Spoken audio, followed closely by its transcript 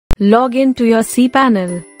Log in to your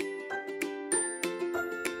cPanel.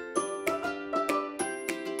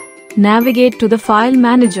 Navigate to the File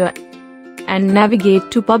Manager and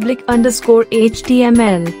navigate to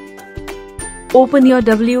public_HTML. Open your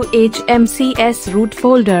Whmcs root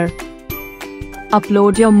folder.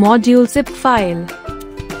 Upload your module zip file.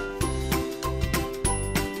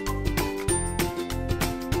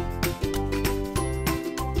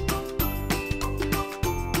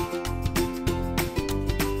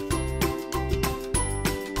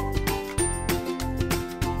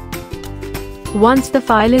 Once the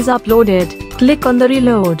file is uploaded, click on the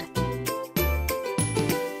Reload.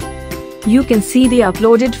 You can see the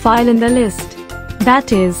uploaded file in the list.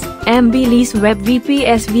 That is, MB Leaseweb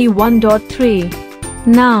VPS v1.3.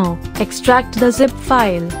 Now, extract the zip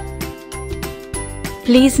file.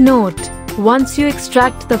 Please note, once you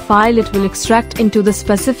extract the file, it will extract into the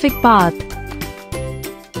specific path.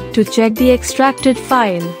 To check the extracted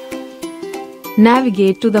file,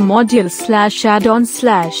 navigate to the module/addon/.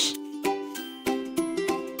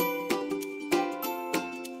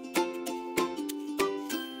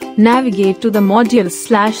 Navigate to the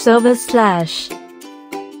module/server/.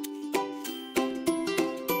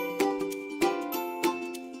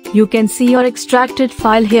 You can see your extracted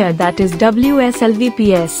file here, that is WSL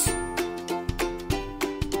VPS.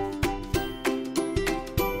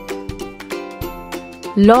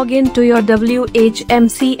 Log in to your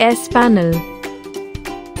Whmcs panel.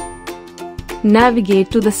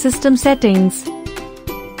 Navigate to the System Settings.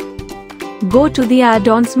 Go to the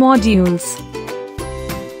Add-ons modules.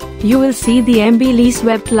 You will see the MB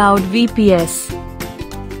Leaseweb Cloud VPS.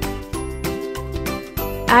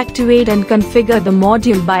 Activate and configure the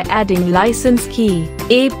module by adding license key,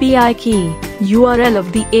 API key, URL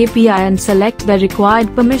of the API and select the required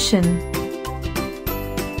permission.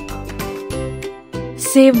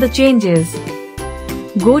 Save the changes.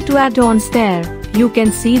 Go to Add-ons. There, you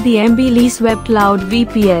can see the MB Leaseweb Cloud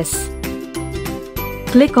VPS.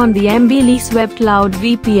 Click on the MB Leaseweb Cloud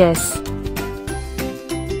VPS.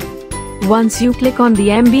 Once you click on the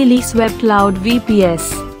MB Leaseweb Cloud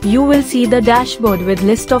VPS, you will see the dashboard with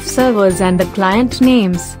list of servers and the client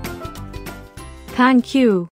names. Thank you.